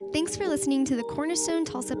Thanks for listening to the Cornerstone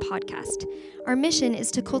Tulsa podcast. Our mission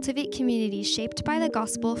is to cultivate communities shaped by the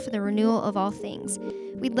gospel for the renewal of all things.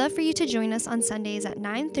 We'd love for you to join us on Sundays at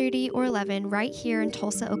 9:30 or 11 right here in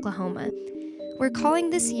Tulsa, Oklahoma. We're calling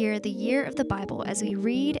this year the Year of the Bible as we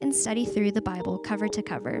read and study through the Bible cover to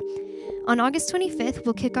cover. On August 25th,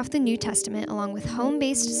 we'll kick off the New Testament along with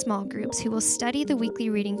home-based small groups who will study the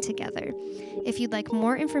weekly reading together. If you'd like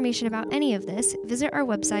more information about any of this, visit our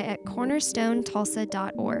website at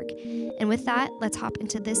cornerstonetulsa.org. And with that, let's hop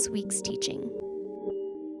into this week's teaching.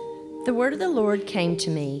 The word of the Lord came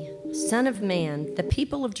to me, Son of man, the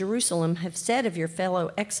people of Jerusalem have said of your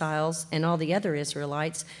fellow exiles and all the other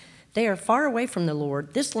Israelites, they are far away from the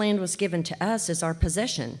Lord. This land was given to us as our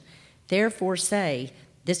possession. Therefore say,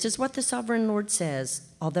 this is what the sovereign Lord says,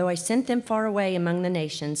 although I sent them far away among the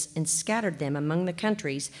nations and scattered them among the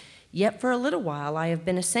countries, yet for a little while I have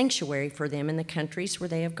been a sanctuary for them in the countries where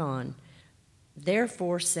they have gone.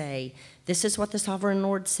 Therefore say, this is what the sovereign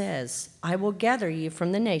Lord says, I will gather you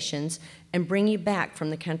from the nations and bring you back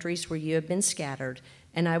from the countries where you have been scattered,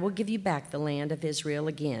 and I will give you back the land of Israel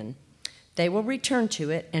again. They will return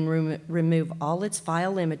to it and remove all its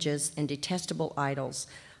vile images and detestable idols.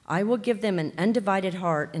 I will give them an undivided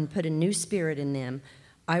heart and put a new spirit in them.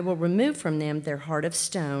 I will remove from them their heart of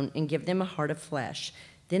stone and give them a heart of flesh.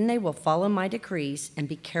 Then they will follow my decrees and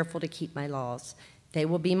be careful to keep my laws. They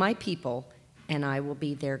will be my people, and I will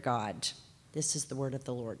be their God. This is the word of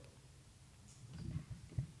the Lord.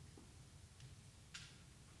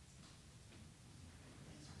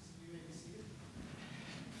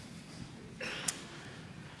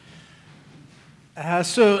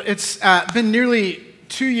 So it's been nearly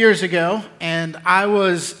 2 years ago, and I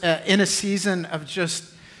was in a season of just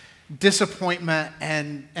disappointment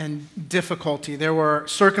and difficulty. There were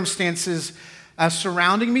circumstances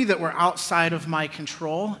surrounding me that were outside of my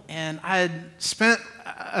control, and I had spent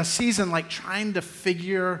a season like trying to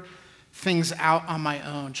figure things out on my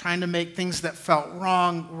own, trying to make things that felt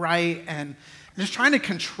wrong, right, and just trying to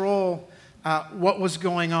control what was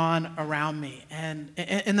going on around me. And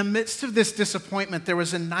in the midst of this disappointment, there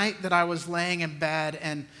was a night that I was laying in bed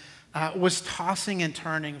and was tossing and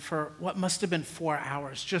turning for what must have been 4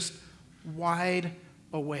 hours, just wide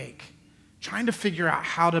awake, trying to figure out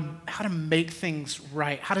how to make things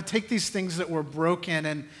right, how to take these things that were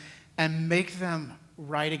broken and make them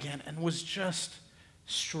right again, and was just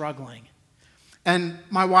struggling. And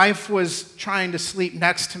my wife was trying to sleep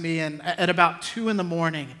next to me, and at about 2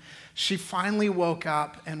 a.m, she finally woke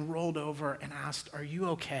up and rolled over and asked, "Are you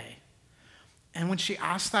okay?" And when she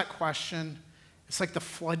asked that question, it's like the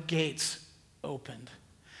floodgates opened.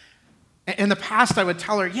 In the past, I would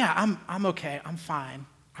tell her, "Yeah, I'm okay, I'm fine.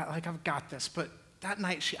 I've got this." But that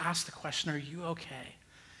night, she asked the question, "Are you okay?"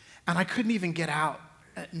 And I couldn't even get out,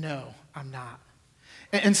 "No, I'm not."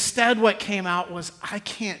 Instead, what came out was, "I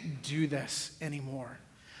can't do this anymore."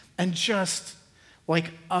 And just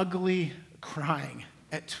like ugly crying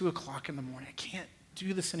at 2 a.m, "I can't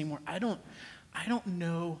do this anymore. I don't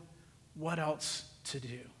know what else to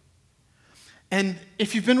do." And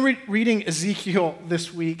if you've been reading Ezekiel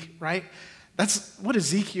this week, right, that's what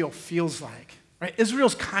Ezekiel feels like, right?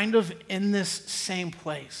 Israel's kind of in this same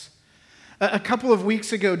place. A couple of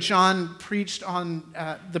weeks ago, John preached on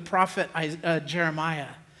the prophet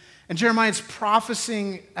Jeremiah. And Jeremiah's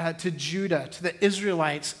prophesying to Judah, to the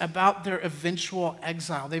Israelites, about their eventual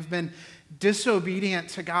exile. They've been disobedient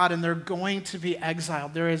to God, and they're going to be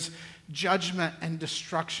exiled. There is judgment and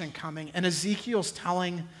destruction coming. And Ezekiel's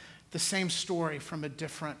telling the same story from a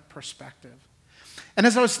different perspective. And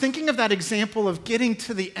as I was thinking of that example of getting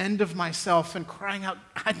to the end of myself and crying out,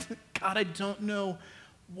 "God, I don't know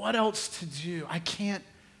what else to do. I can't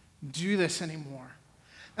do this anymore."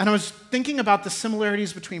 And I was thinking about the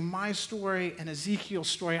similarities between my story and Ezekiel's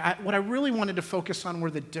story. What I really wanted to focus on were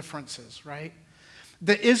the differences, right?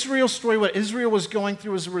 The Israel story, what Israel was going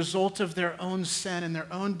through as a result of their own sin and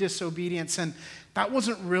their own disobedience, and that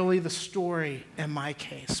wasn't really the story in my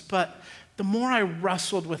case. But the more I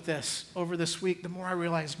wrestled with this over this week, the more I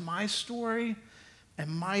realized my story and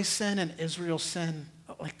my sin and Israel's sin,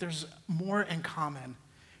 like there's more in common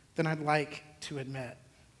than I'd like to admit.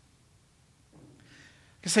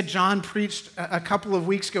 Like I said, John preached a couple of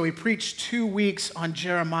weeks ago. He preached 2 weeks on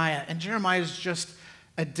Jeremiah, and Jeremiah is just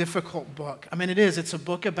a difficult book. I mean, it is. It's a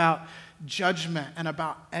book about judgment and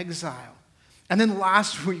about exile. And then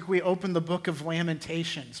last week, we opened the book of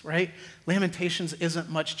Lamentations, right? Lamentations isn't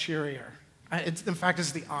much cheerier. In fact,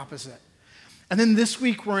 it's the opposite. And then this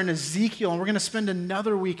week we're in Ezekiel, and we're going to spend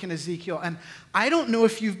another week in Ezekiel. And I don't know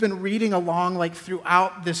if you've been reading along like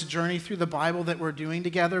throughout this journey through the Bible that we're doing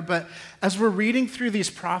together, but as we're reading through these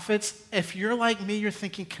prophets, if you're like me, you're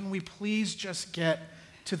thinking, can we please just get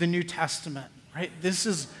to the New Testament, right? This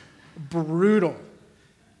is brutal.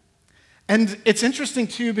 And it's interesting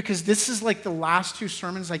too, because this is like the last two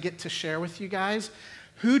sermons I get to share with you guys.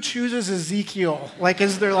 Who chooses Ezekiel? Like,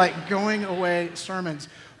 as they're like going away sermons?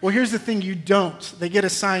 Well, here's the thing, you don't. They get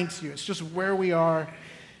assigned to you. It's just where we are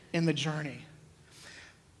in the journey.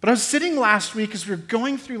 But I was sitting last week as we were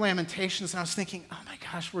going through Lamentations, and I was thinking, oh my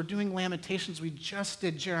gosh, we're doing Lamentations. We just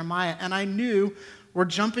did Jeremiah. And I knew we're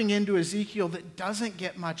jumping into Ezekiel that doesn't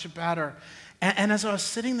get much better. And as I was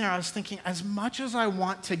sitting there, I was thinking, as much as I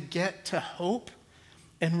want to get to hope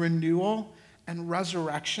and renewal and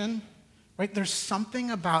resurrection, right, there's something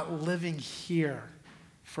about living here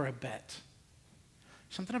for a bit.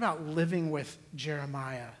 Something about living with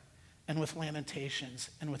Jeremiah and with Lamentations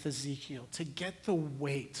and with Ezekiel to get the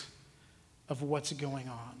weight of what's going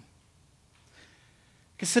on.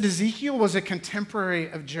 Like I said, Ezekiel was a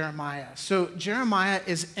contemporary of Jeremiah. So Jeremiah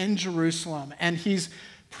is in Jerusalem, and he's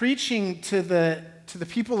preaching to the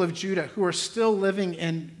people of Judah who are still living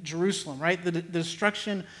in Jerusalem, right? The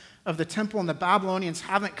destruction of the temple and the Babylonians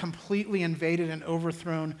haven't completely invaded and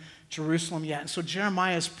overthrown Jerusalem yet. And so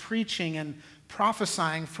Jeremiah is preaching and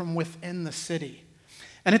prophesying from within the city.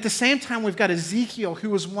 And at the same time, we've got Ezekiel, who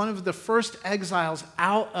was one of the first exiles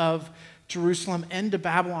out of Jerusalem into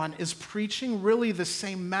Babylon, is preaching really the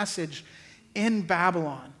same message in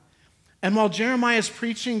Babylon. And while Jeremiah is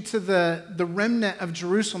preaching to the remnant of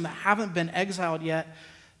Jerusalem that haven't been exiled yet,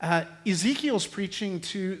 Ezekiel's preaching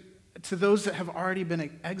to those that have already been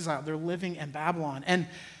exiled. They're living in Babylon. And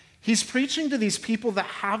he's preaching to these people that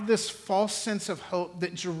have this false sense of hope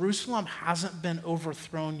that Jerusalem hasn't been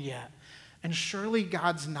overthrown yet. And surely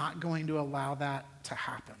God's not going to allow that to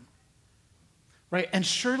happen. Right? And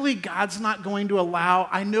surely God's not going to allow,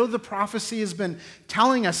 I know the prophecy has been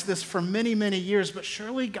telling us this for many, many years, but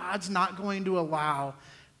surely God's not going to allow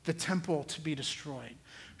the temple to be destroyed.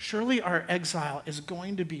 Surely our exile is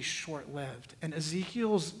going to be short-lived. And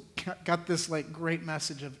Ezekiel's got this like great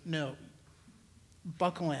message of, no,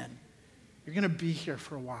 buckle in. You're going to be here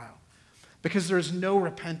for a while because there's no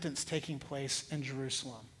repentance taking place in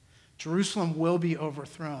Jerusalem. Jerusalem will be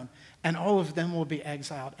overthrown, and all of them will be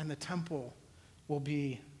exiled, and the temple will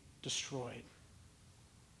be destroyed.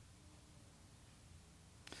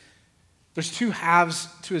 There's two halves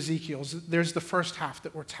to Ezekiel. There's the first half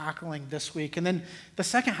that we're tackling this week, and then the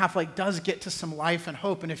second half does get to some life and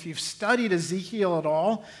hope. And if you've studied Ezekiel at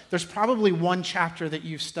all, there's probably one chapter that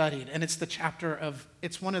you've studied, and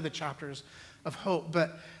it's one of the chapters of hope.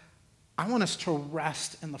 But I want us to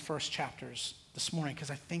rest in the first chapters this morning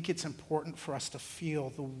because I think it's important for us to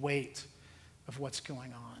feel the weight of what's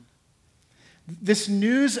going on. This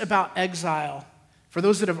news about exile, for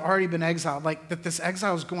those that have already been exiled, that this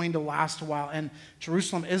exile is going to last a while, and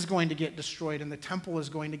Jerusalem is going to get destroyed, and the temple is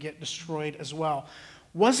going to get destroyed as well,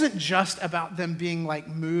 wasn't just about them being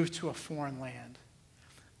moved to a foreign land.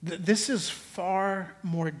 This is far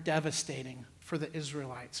more devastating for the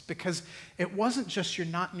Israelites because it wasn't just you're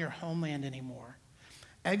not in your homeland anymore.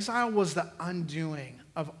 Exile was the undoing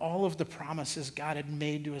of all of the promises God had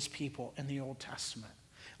made to his people in the Old Testament.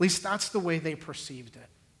 At least that's the way they perceived it,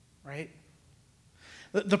 right?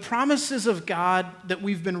 The promises of God that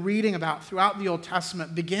we've been reading about throughout the Old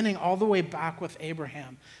Testament, beginning all the way back with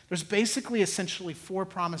Abraham, there's basically essentially four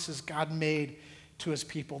promises God made to his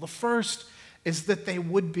people. The first is that they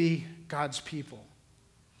would be God's people.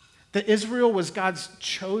 That Israel was God's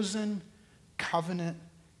chosen covenant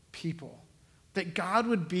people. That God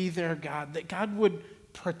would be their God. That God would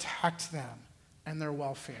protect them and their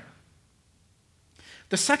welfare.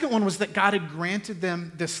 The second one was that God had granted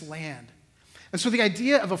them this land. And so the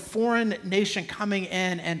idea of a foreign nation coming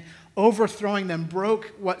in and overthrowing them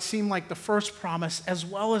broke what seemed like the first promise as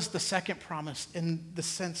well as the second promise in the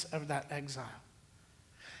sense of that exile.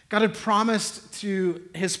 God had promised to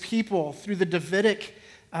his people through the Davidic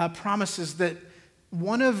promises that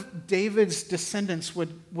one of David's descendants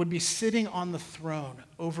would be sitting on the throne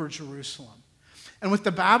over Jerusalem. And with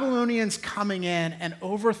the Babylonians coming in and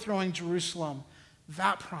overthrowing Jerusalem,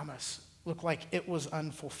 that promise looked like it was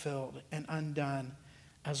unfulfilled and undone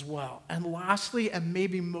as well. And lastly, and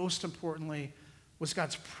maybe most importantly, was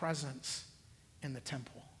God's presence in the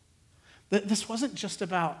temple. This wasn't just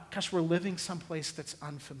about, gosh, we're living someplace that's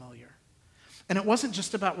unfamiliar. And it wasn't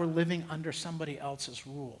just about we're living under somebody else's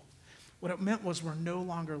rule. What it meant was we're no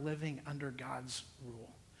longer living under God's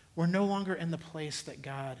rule. We're no longer in the place that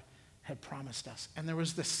God had promised us. And there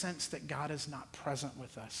was this sense that God is not present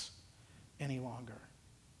with us any longer.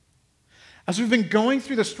 As we've been going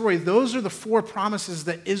through the story, those are the 4 promises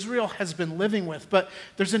that Israel has been living with. But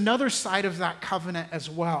there's another side of that covenant as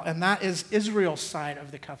well, and that is Israel's side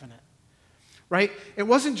of the covenant, right? It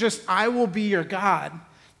wasn't just, I will be your God,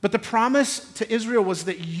 but the promise to Israel was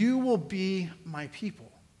that you will be my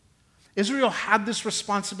people. Israel had this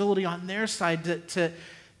responsibility on their side to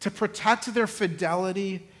protect their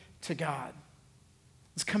fidelity to God.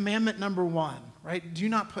 It's commandment number 1, right? Do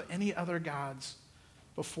not put any other gods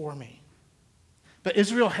before me. But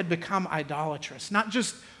Israel had become idolatrous, not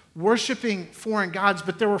just worshiping foreign gods,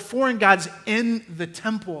 but there were foreign gods in the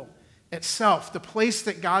temple itself, the place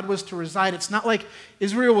that God was to reside. It's not like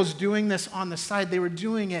Israel was doing this on the side. They were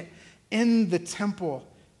doing it in the temple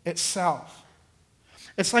itself.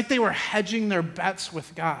 It's like they were hedging their bets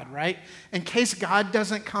with God, right? In case God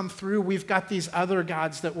doesn't come through, we've got these other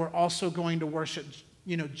gods that we're also going to worship,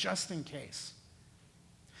 just in case.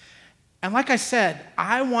 And like I said,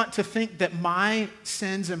 I want to think that my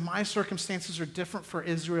sins and my circumstances are different for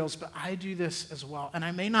Israel's, but I do this as well. And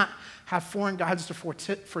I may not have foreign gods to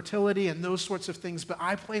fertility and those sorts of things, but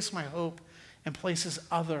I place my hope in places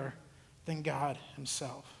other than God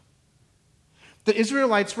himself. The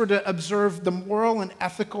Israelites were to observe the moral and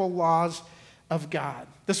ethical laws of God.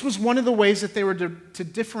 This was one of the ways that they were to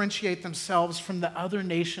differentiate themselves from the other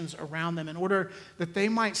nations around them in order that they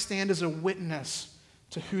might stand as a witness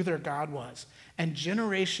to who their God was. And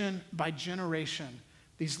generation by generation,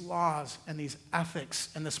 these laws and these ethics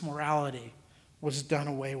and this morality was done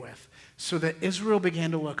away with, so that Israel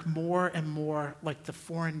began to look more and more like the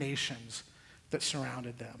foreign nations that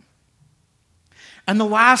surrounded them. And the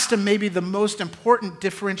last and maybe the most important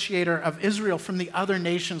differentiator of Israel from the other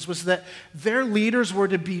nations was that their leaders were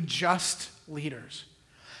to be just leaders.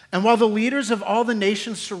 And while the leaders of all the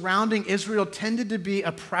nations surrounding Israel tended to be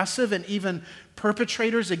oppressive and even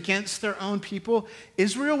perpetrators against their own people,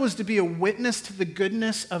 Israel was to be a witness to the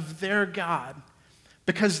goodness of their God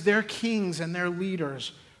because their kings and their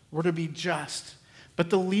leaders were to be just. But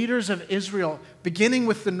the leaders of Israel, beginning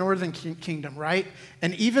with the northern kingdom, right?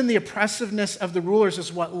 And even the oppressiveness of the rulers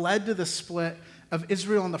is what led to the split of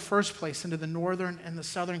Israel in the first place into the northern and the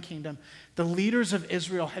southern kingdom. The leaders of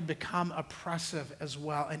Israel had become oppressive as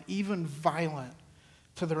well and even violent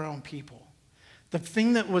to their own people. The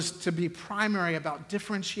thing that was to be primary about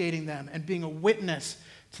differentiating them and being a witness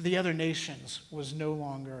to the other nations was no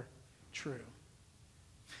longer true.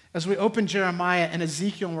 As we open Jeremiah and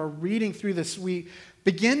Ezekiel and we're reading through this, we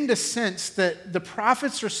begin to sense that the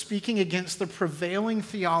prophets are speaking against the prevailing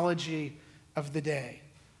theology of the day.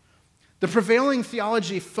 The prevailing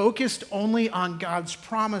theology focused only on God's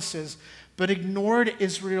promises, but ignored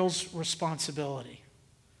Israel's responsibility.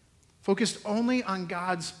 Focused only on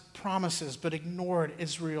God's promises, but ignored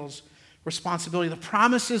Israel's responsibility. The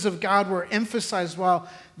promises of God were emphasized while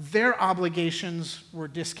their obligations were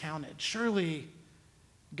discounted. Surely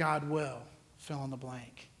God will, fill in the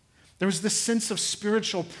blank. There was this sense of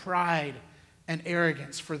spiritual pride and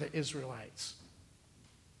arrogance for the Israelites.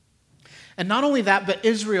 And not only that, but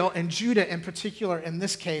Israel and Judah in particular in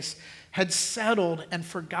this case had settled and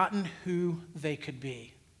forgotten who they could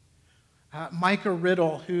be. Micah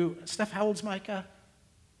Riddle, Steph, how old's Micah?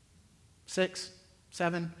 6,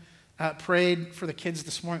 7, prayed for the kids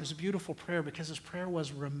this morning. It was a beautiful prayer because his prayer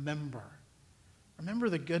was remember. Remember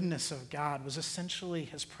the goodness of God was essentially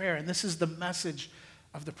his prayer. And this is the message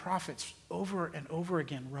of the prophets over and over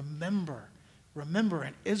again. Remember.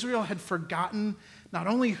 And Israel had forgotten not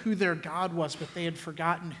only who their God was, but they had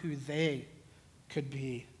forgotten who they could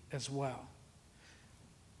be as well.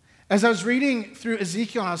 As I was reading through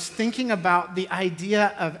Ezekiel and I was thinking about the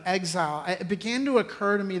idea of exile, it began to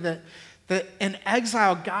occur to me that in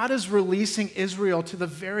exile, God is releasing Israel to the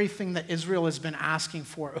very thing that Israel has been asking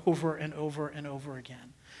for over and over and over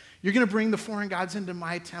again. You're going to bring the foreign gods into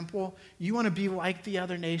my temple. You want to be like the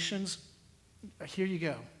other nations? Here you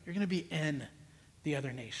go. You're going to be in the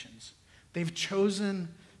other nations. They've chosen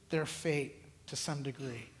their fate to some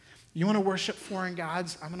degree. You want to worship foreign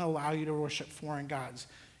gods? I'm going to allow you to worship foreign gods.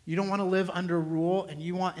 You don't want to live under rule and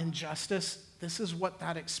you want injustice? This is what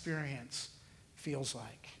that experience feels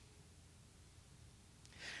like.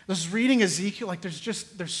 I was reading Ezekiel,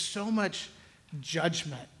 there's so much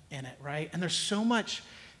judgment in it, right? And there's so much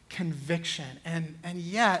conviction. And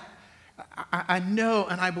yet, I know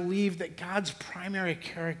and I believe that God's primary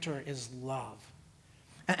character is love.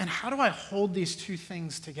 And how do I hold these two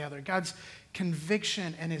things together? God's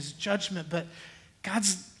conviction and his judgment, but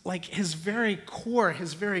God's, his very core,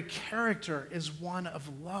 his very character is one of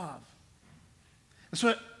love. And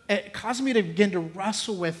so it caused me to begin to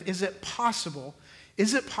wrestle with, is it possible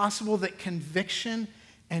that conviction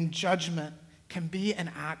and judgment can be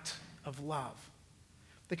an act of love?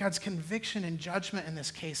 That God's conviction and judgment in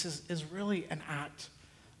this case is really an act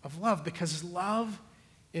of love, because love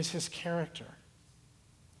is his character.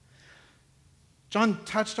 John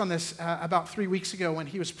touched on this about 3 weeks ago when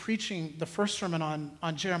he was preaching the first sermon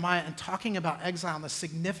on Jeremiah and talking about exile and the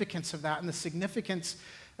significance of that and the significance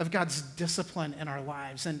of God's discipline in our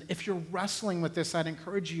lives. And if you're wrestling with this, I'd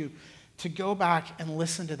encourage you to go back and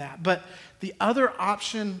listen to that. But the other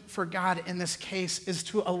option for God in this case is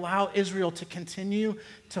to allow Israel to continue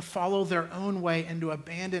to follow their own way and to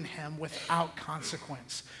abandon him without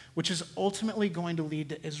consequence, which is ultimately going to lead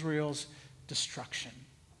to Israel's destruction.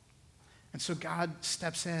 And so God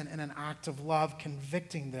steps in an act of love,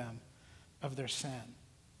 convicting them of their sin.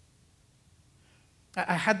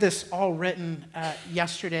 I had this all written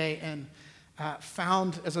yesterday and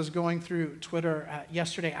found as I was going through Twitter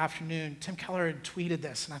yesterday afternoon. Tim Keller had tweeted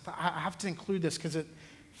this, and I thought I have to include this because it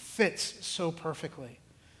fits so perfectly.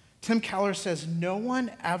 Tim Keller says, "No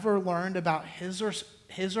one ever learned about his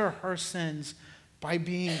or her sins by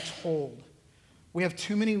being told. We have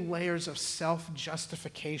too many layers of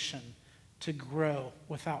self-justification to grow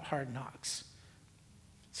without hard knocks."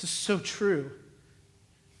 This is so true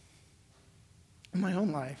in my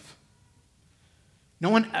own life. No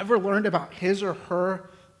one ever learned about his or her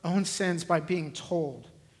own sins by being told.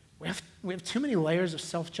 We have too many layers of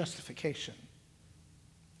self-justification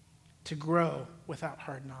to grow without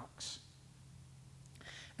hard knocks.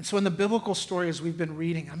 And so in the biblical stories we've been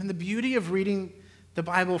reading, the beauty of reading the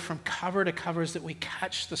Bible from cover to cover is that we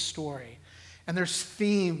catch the story. And there's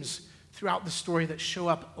themes throughout the story that show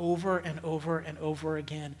up over and over and over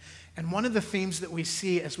again. And one of the themes that we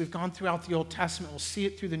see as we've gone throughout the Old Testament, we'll see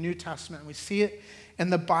it through the New Testament, and we see it in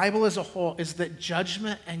the Bible as a whole, is that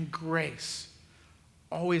judgment and grace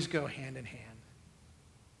always go hand in hand.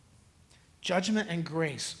 Judgment and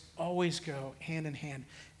grace always go hand in hand.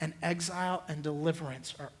 And exile and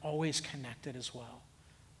deliverance are always connected as well.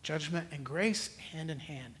 Judgment and grace, hand in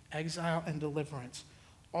hand. Exile and deliverance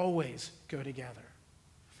always go together.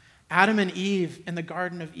 Adam and Eve in the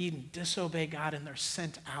Garden of Eden disobey God and they're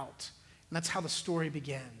sent out. And that's how the story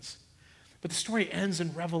begins. But the story ends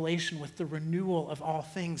in Revelation with the renewal of all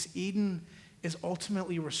things. Eden is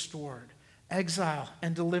ultimately restored. Exile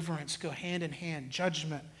and deliverance go hand in hand.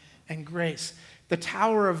 Judgment and grace. The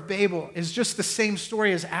Tower of Babel is just the same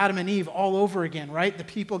story as Adam and Eve all over again, right? The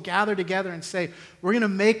people gather together and say, we're going to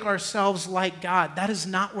make ourselves like God. That is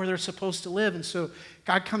not where they're supposed to live. And so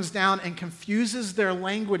God comes down and confuses their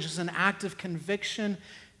language as an act of conviction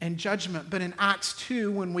and judgment. But in Acts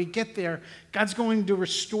 2, when we get there, God's going to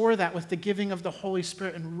restore that with the giving of the Holy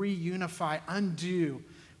Spirit and reunify, undo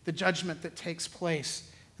the judgment that takes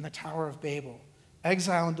place in the Tower of Babel.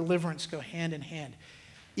 Exile and deliverance go hand in hand.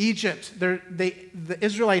 Egypt, the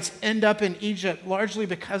Israelites end up in Egypt largely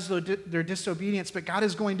because of their disobedience, but God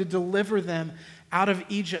is going to deliver them out of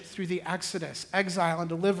Egypt through the Exodus. Exile and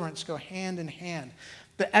deliverance go hand in hand.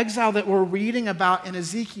 The exile that we're reading about in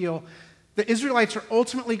Ezekiel, the Israelites are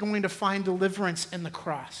ultimately going to find deliverance in the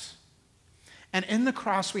cross. And in the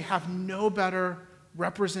cross, we have no better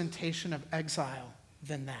representation of exile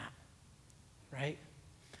than that, right?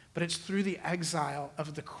 But it's through the exile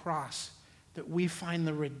of the cross that we find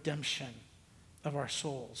the redemption of our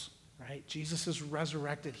souls, right? Jesus is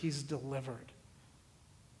resurrected. He's delivered.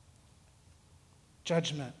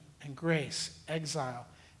 Judgment and grace, exile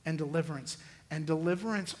and deliverance. And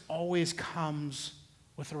deliverance always comes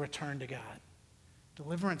with a return to God.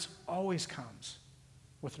 Deliverance always comes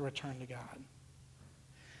with a return to God.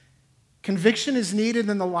 Conviction is needed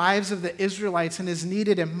in the lives of the Israelites and is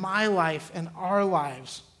needed in my life and our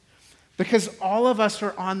lives, because all of us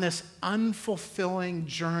are on this unfulfilling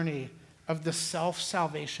journey of the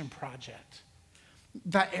self-salvation project.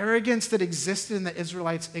 That arrogance that existed in the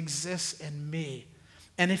Israelites exists in me.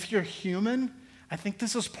 And if you're human, I think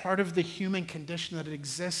this is part of the human condition that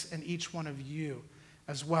exists in each one of you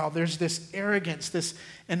as well. There's this arrogance, this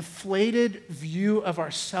inflated view of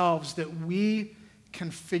ourselves that we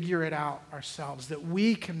can figure it out ourselves, that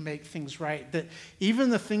we can make things right, that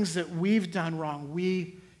even the things that we've done wrong,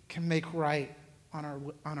 we can make right on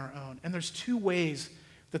our own. And there's two ways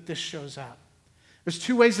that this shows up. There's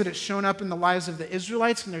two ways that it's shown up in the lives of the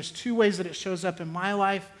Israelites, and there's two ways that it shows up in my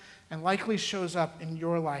life and likely shows up in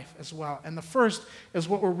your life as well. And the first is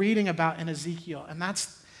what we're reading about in Ezekiel, and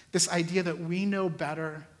that's this idea that we know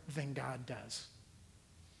better than God does.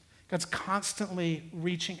 God's constantly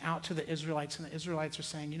reaching out to the Israelites, and the Israelites are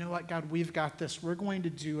saying, you know what, God, we've got this. We're going to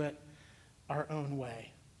do it our own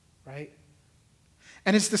way, right?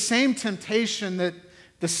 And it's the same temptation that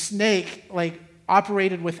the snake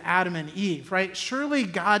operated with Adam and Eve, right? Surely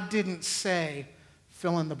God didn't say,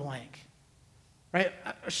 fill in the blank, right?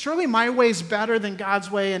 Surely my way's better than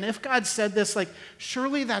God's way. And if God said this,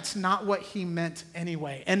 surely that's not what he meant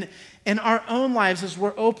anyway. And in our own lives, as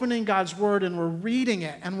we're opening God's word and we're reading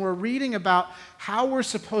it and we're reading about how we're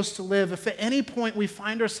supposed to live, if at any point we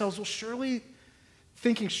find ourselves, surely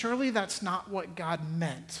that's not what God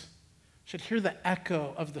meant, should hear the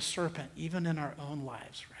echo of the serpent even in our own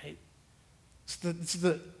lives, right? It's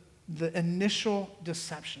the initial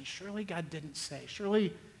deception. Surely God didn't say.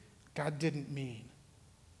 Surely God didn't mean.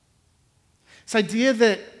 This idea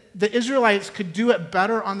that the Israelites could do it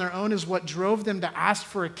better on their own is what drove them to ask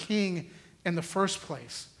for a king in the first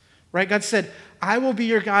place, right? God said, I will be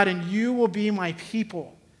your God and you will be my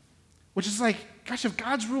people, which is gosh, if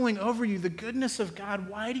God's ruling over you, the goodness of God,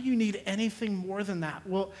 why do you need anything more than that?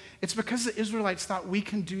 Well, it's because the Israelites thought we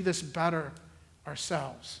can do this better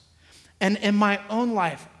ourselves. And in my own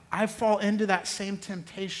life, I fall into that same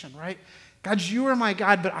temptation, right? God, you are my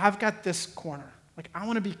God, but I've got this corner. I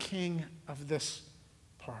want to be king of this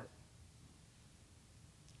part.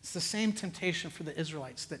 It's the same temptation for the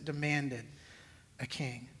Israelites that demanded a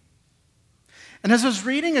king. And as I was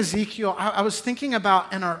reading Ezekiel, I was thinking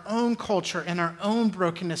about in our own culture, in our own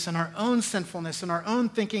brokenness, in our own sinfulness, in our own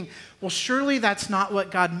thinking, well, surely that's not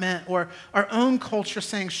what God meant. Or our own culture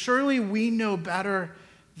saying, surely we know better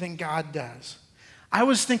than God does. I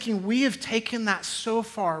was thinking we have taken that so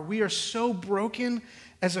far. We are so broken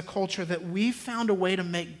as a culture that we found a way to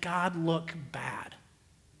make God look bad.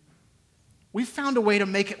 We found a way to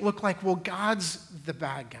make it look like, well, God's the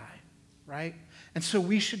bad guy, right? And so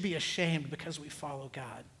we should be ashamed because we follow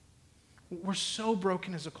God. We're so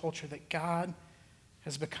broken as a culture that God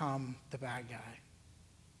has become the bad guy.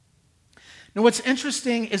 Now, what's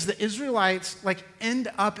interesting is the Israelites end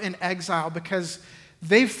up in exile because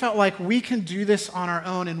they felt like we can do this on our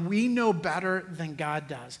own and we know better than God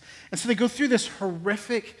does. And so they go through this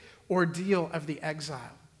horrific ordeal of the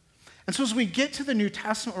exile. And so as we get to the New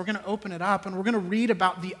Testament, we're going to open it up and we're going to read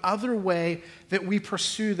about the other way that we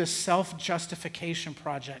pursue this self-justification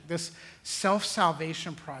project, this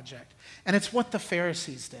self-salvation project. And it's what the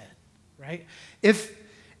Pharisees did, right? If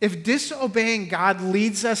disobeying God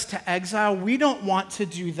leads us to exile, we don't want to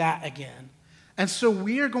do that again. And so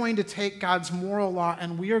we are going to take God's moral law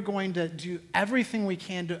and we are going to do everything we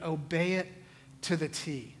can to obey it to the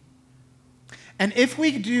T. And if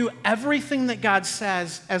we do everything that God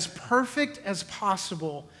says as perfect as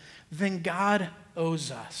possible, then God owes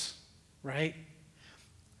us, right?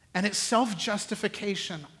 And it's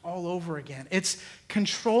self-justification all over again. It's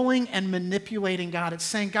controlling and manipulating God. It's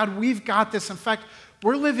saying, God, we've got this. In fact,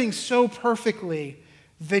 we're living so perfectly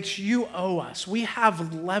that you owe us. We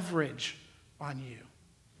have leverage on you,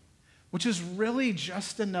 which is really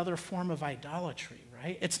just another form of idolatry,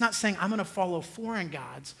 right? It's not saying I'm going to follow foreign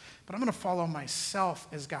gods, but I'm going to follow myself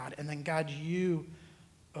as God, and then God, you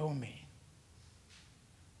owe me.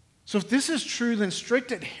 So if this is true, then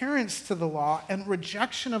strict adherence to the law and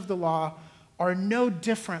rejection of the law are no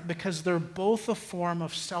different because they're both a form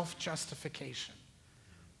of self-justification.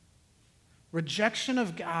 Rejection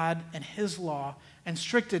of God and his law and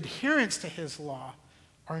strict adherence to his law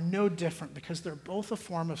are no different because they're both a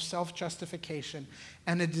form of self-justification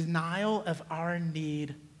and a denial of our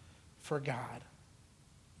need for God.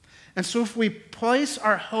 And so if we place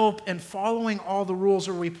our hope in following all the rules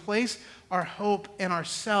or we place our hope in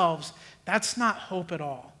ourselves, that's not hope at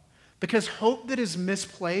all. Because hope that is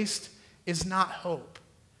misplaced is not hope.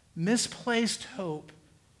 Misplaced hope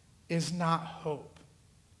is not hope.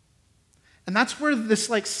 And that's where this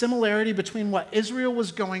similarity between what Israel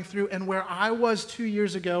was going through and where I was 2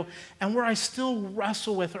 years ago and where I still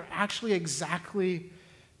wrestle with are actually exactly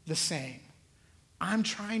the same. I'm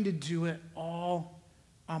trying to do it all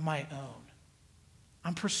on my own.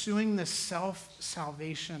 I'm pursuing this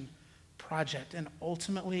self-salvation project, and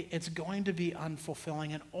ultimately it's going to be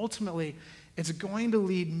unfulfilling, and ultimately it's going to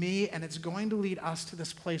lead me and it's going to lead us to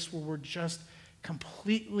this place where we're just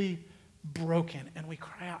completely broken and we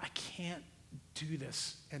cry out, I can't do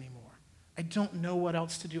this anymore. I don't know what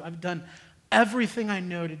else to do. I've done everything I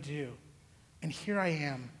know to do, and here I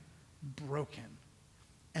am, broken.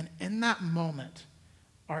 And in that moment,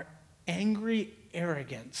 our angry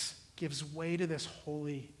arrogance gives way to this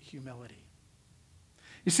holy humility.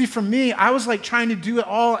 You see, for me, I was trying to do it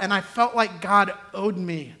all, and I felt like God owed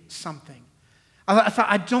me something. I thought,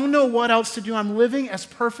 I don't know what else to do. I'm living as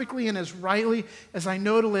perfectly and as rightly as I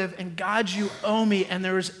know to live, and God, you owe me. And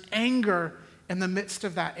there was anger in the midst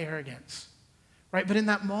of that arrogance, right? But in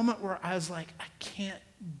that moment where I was like, I can't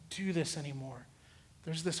do this anymore,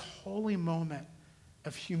 there's this holy moment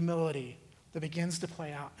of humility that begins to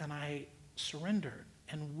play out, and I surrender,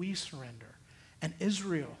 and we surrender, and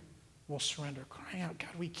Israel will surrender, crying out,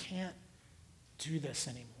 God, we can't do this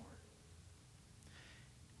anymore.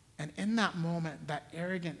 And in that moment, that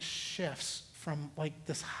arrogance shifts from like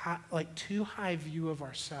this high, like too high view of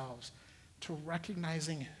ourselves to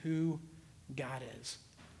recognizing who God is.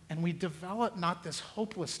 And we develop not this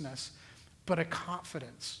hopelessness, but a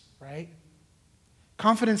confidence, right?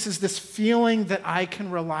 Confidence is this feeling that I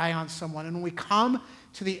can rely on someone. And when we come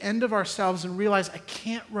to the end of ourselves and realize I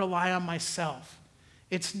can't rely on myself,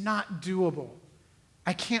 it's not doable,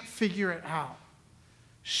 I can't figure it out.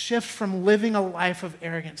 Shift from living a life of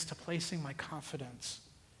arrogance to placing my confidence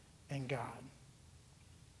in God.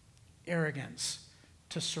 Arrogance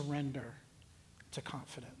to surrender to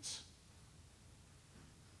confidence.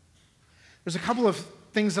 There's a couple of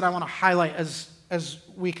things that I want to highlight as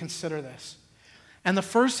we consider this. And the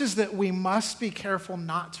first is that we must be careful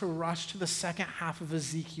not to rush to the second half of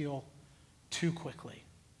Ezekiel too quickly.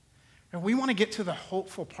 And we want to get to the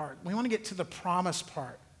hopeful part. We want to get to the promise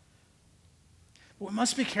part. But we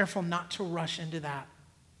must be careful not to rush into that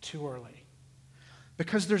too early.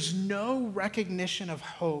 Because there's no recognition of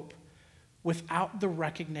hope without the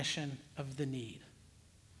recognition of the need.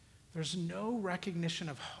 There's no recognition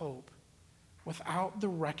of hope without the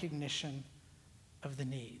recognition of the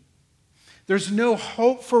need. There's no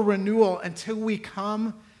hope for renewal until we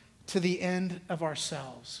come to the end of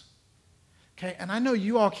ourselves. Okay, and I know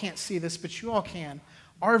you all can't see this, but you all can.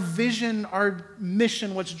 Our vision, our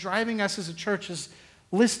mission, what's driving us as a church is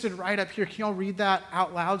listed right up here. Can y'all read that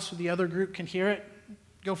out loud so the other group can hear it?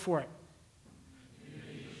 Go for it.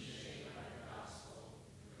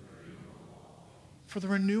 For the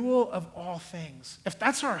renewal of all things. If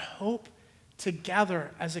that's our hope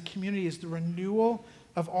together as a community, is the renewal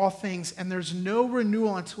of all things, and there's no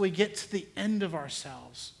renewal until we get to the end of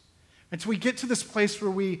ourselves. Until we get to this place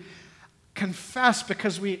where we confess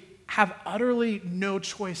because we have utterly no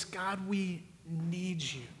choice. God, we need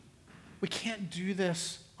you. We can't do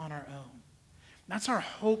this on our own. That's our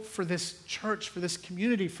hope for this church, for this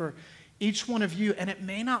community, for each one of you. And it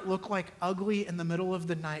may not look like ugly in the middle of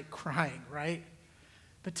the night crying, right?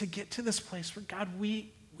 But to get to this place where, God,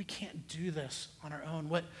 we can't do this on our own.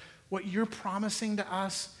 What you're promising to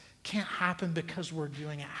us can't happen because we're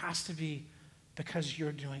doing it. It has to be because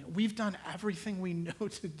you're doing it. We've done everything we know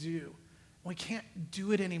to do. We can't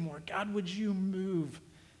do it anymore. God, would you move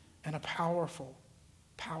in a powerful,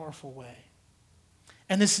 powerful way?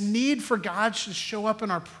 And this need for God should show up in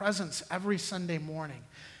our presence every Sunday morning.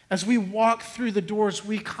 As we walk through the doors,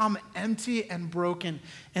 we come empty and broken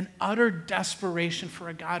in utter desperation for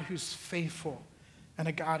a God who's faithful and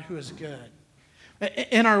a God who is good.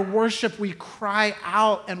 In our worship, we cry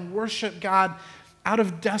out and worship God out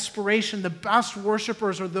of desperation. The best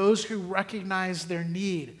worshipers are those who recognize their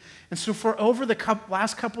need. And so for over the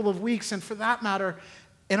last couple of weeks, and for that matter,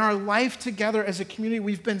 in our life together as a community,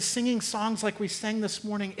 we've been singing songs like we sang this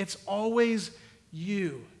morning. It's always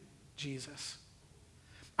you, Jesus.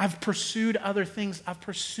 I've pursued other things. I've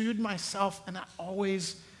pursued myself, and I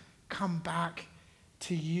always come back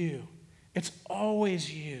to you. It's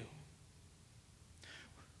always you.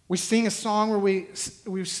 We sing a song where we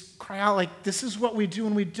cry out like, this is what we do,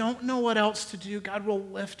 and we don't know what else to do. God will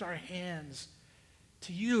lift our hands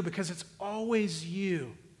to you because it's always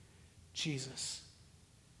you, Jesus.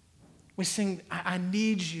 We sing, I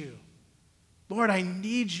need you. Lord, I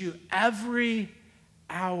need you every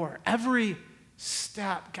hour, every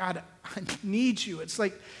step. God, I need you. It's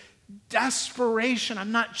like desperation.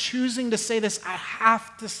 I'm not choosing to say this. I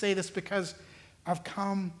have to say this because I've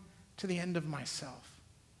come to the end of myself.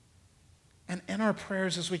 And in our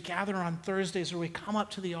prayers, as we gather on Thursdays or we come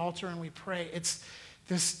up to the altar and we pray, it's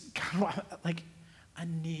this, God, like, I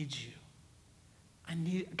need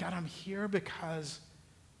you. God, I'm here because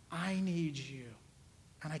I need you.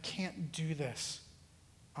 And I can't do this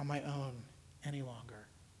on my own any longer.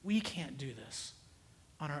 We can't do this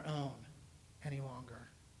on our own any longer.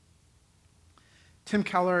 Tim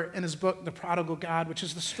Keller, in his book, The Prodigal God, which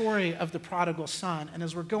is the story of the prodigal son, and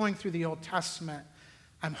as we're going through the Old Testament,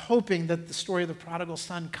 I'm hoping that the story of the prodigal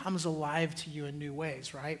son comes alive to you in new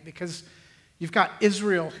ways, right? Because you've got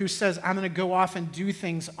Israel who says, I'm going to go off and do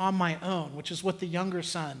things on my own, which is what the younger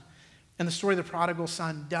son in the story of the prodigal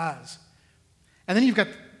son does. And then you've got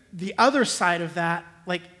the other side of that,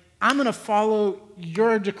 like, I'm going to follow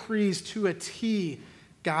your decrees to a T,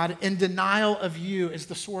 God. In denial of you is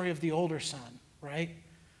the story of the older son, right?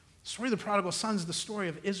 The story of the prodigal son is the story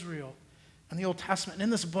of Israel in the Old Testament. And in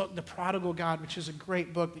this book, The Prodigal God, which is a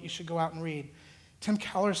great book that you should go out and read, Tim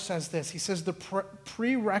Keller says this. He says the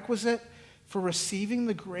prerequisite for receiving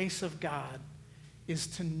the grace of God is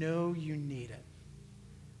to know you need it.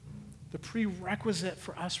 The prerequisite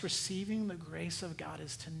for us receiving the grace of God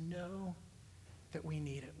is to know that we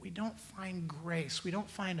need it. We don't find grace, we don't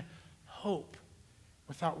find hope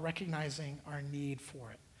without recognizing our need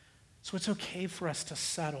for it. So it's okay for us to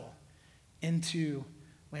settle into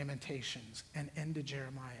Lamentations and into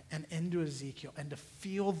Jeremiah and into Ezekiel and to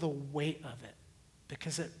feel the weight of it,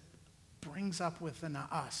 because it brings up within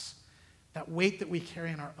us that weight that we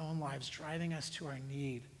carry in our own lives, driving us to our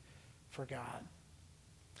need for God.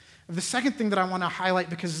 The second thing that I want to highlight,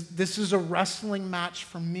 because this is a wrestling match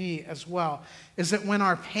for me as well, is that when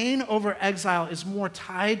our pain over exile is more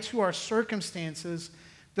tied to our circumstances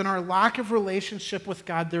than our lack of relationship with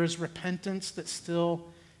God, there is repentance that still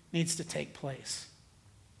needs to take place.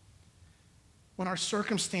 When our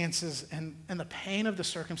circumstances and the pain of the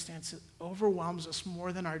circumstances overwhelms us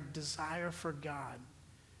more than our desire for God,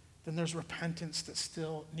 then there's repentance that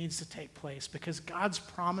still needs to take place, because God's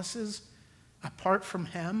promises, apart from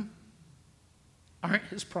him, aren't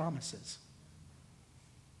his promises.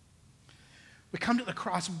 We come to the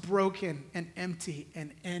cross broken and empty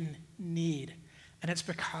and in need. And it's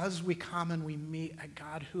because we come and we meet a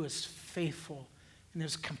God who is faithful and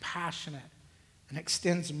is compassionate and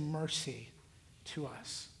extends mercy to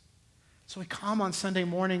us. So we come on Sunday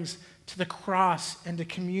mornings to the cross and to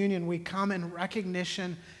communion. We come in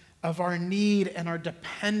recognition of our need and our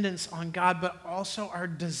dependence on God, but also our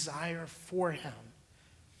desire for him,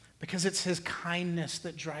 because it's his kindness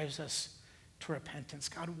that drives us to repentance.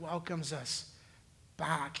 God welcomes us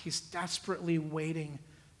back. He's desperately waiting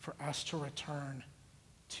for us to return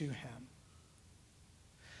to him.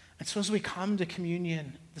 And so as we come to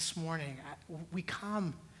communion this morning, we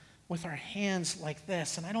come with our hands like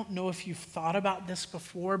this. And I don't know if you've thought about this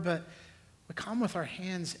before, but we come with our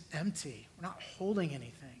hands empty. We're not holding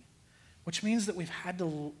anything, which means that we've had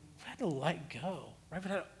to let go, right?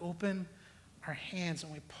 We've had to open our hands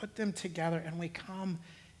and we put them together and we come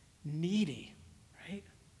needy, right?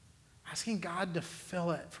 Asking God to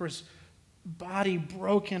fill it, for his body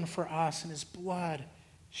broken for us and his blood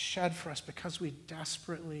shed for us, because we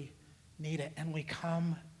desperately need it. And we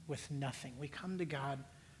come with nothing. We come to God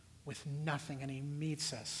with nothing, and he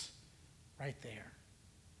meets us right there.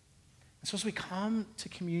 And so as we come to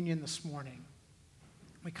communion this morning,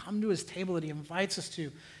 we come to his table that he invites us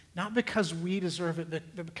to, not because we deserve it,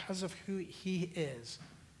 but because of who he is.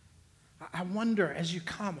 I wonder, as you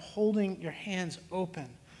come holding your hands open,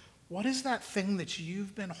 what is that thing that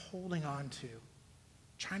you've been holding on to,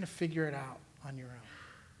 trying to figure it out on your own?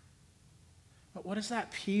 But what is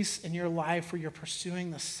that piece in your life where you're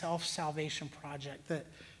pursuing the self-salvation project that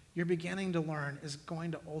you're beginning to learn is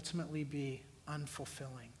going to ultimately be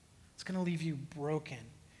unfulfilling? It's going to leave you broken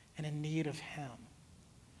and in need of him.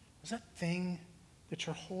 What's that thing that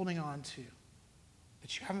you're holding on to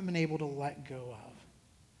that you haven't been able to let go of?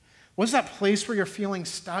 What's that place where you're feeling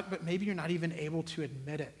stuck, but maybe you're not even able to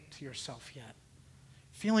admit it to yourself yet?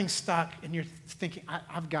 Feeling stuck and you're thinking,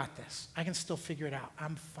 I've got this. I can still figure it out.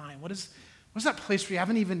 I'm fine. What's that place where you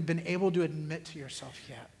haven't even been able to admit to yourself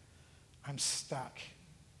yet? I'm stuck.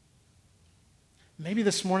 Maybe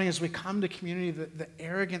this morning as we come to community, the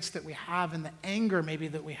arrogance that we have and the anger maybe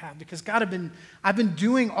that we have, because God, I've been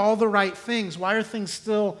doing all the right things. Why are things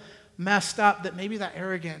still messed up? That maybe that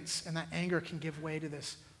arrogance and that anger can give way to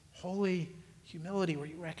this holy humility where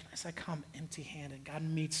you recognize I come empty-handed. God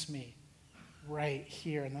meets me right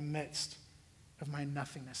here in the midst of my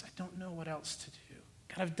nothingness. I don't know what else to do.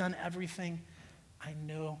 God, I've done everything I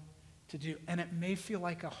know to do. And it may feel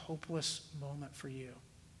like a hopeless moment for you.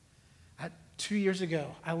 2 years ago,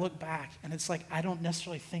 I look back, and it's like I don't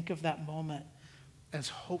necessarily think of that moment as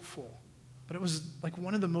hopeful, but it was like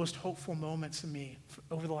one of the most hopeful moments in me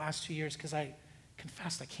over the last 2 years, because I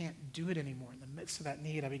confessed I can't do it anymore. In the midst of that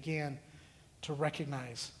need, I began to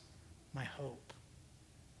recognize my hope.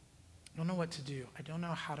 I don't know what to do. I don't know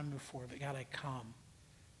how to move forward, but God, I come,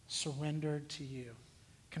 surrendered to you,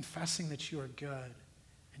 confessing that you are good,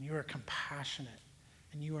 and you are compassionate,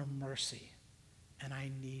 and you are mercy, and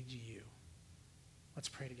I need you. Let's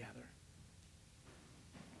pray together.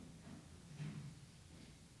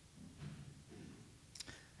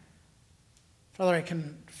 Father, I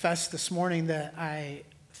confess this morning that I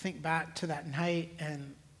think back to that night,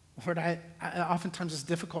 and Lord, I oftentimes it's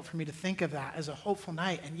difficult for me to think of that as a hopeful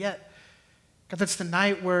night, and yet, God, that's the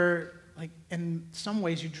night where, like, in some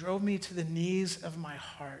ways, you drove me to the knees of my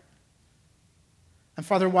heart. And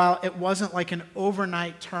Father, while it wasn't like an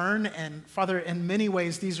overnight turn, and Father, in many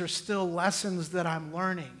ways, these are still lessons that I'm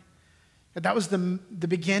learning, That was the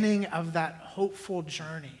beginning of that hopeful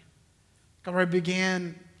journey. God, where I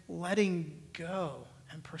began letting go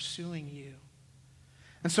and pursuing you.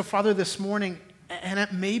 And so, Father, this morning, and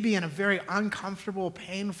it may be in a very uncomfortable,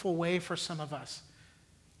 painful way for some of us,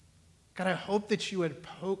 God, I hope that you would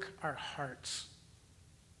poke our hearts.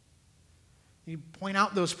 You point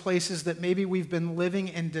out those places that maybe we've been living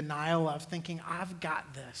in denial of, thinking, I've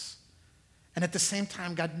got this. And at the same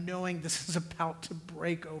time, God, knowing this is about to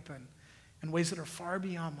break open in ways that are far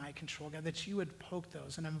beyond my control, God, that you would poke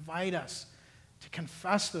those and invite us to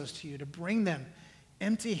confess those to you, to bring them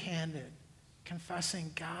empty-handed,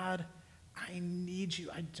 confessing, God, I need you.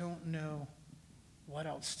 I don't know what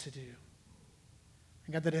else to do.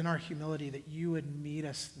 And God, that in our humility, that you would meet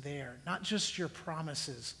us there, not just your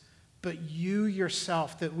promises, but you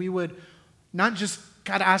yourself, that we would not just,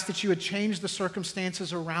 God, ask that you would change the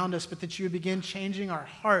circumstances around us, but that you would begin changing our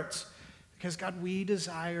hearts. Because, God, we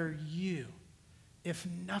desire you. If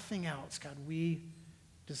nothing else, God, we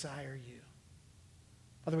desire you.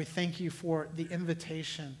 Father, we thank you for the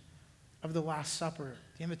invitation of the Last Supper,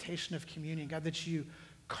 the invitation of communion. God, that you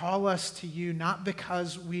call us to you, not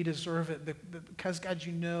because we deserve it, but because, God,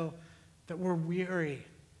 you know that we're weary,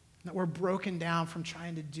 that we're broken down from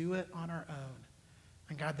trying to do it on our own.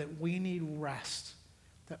 And, God, that we need rest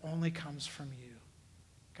that only comes from you.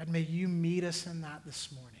 God, may you meet us in that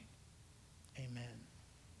this morning.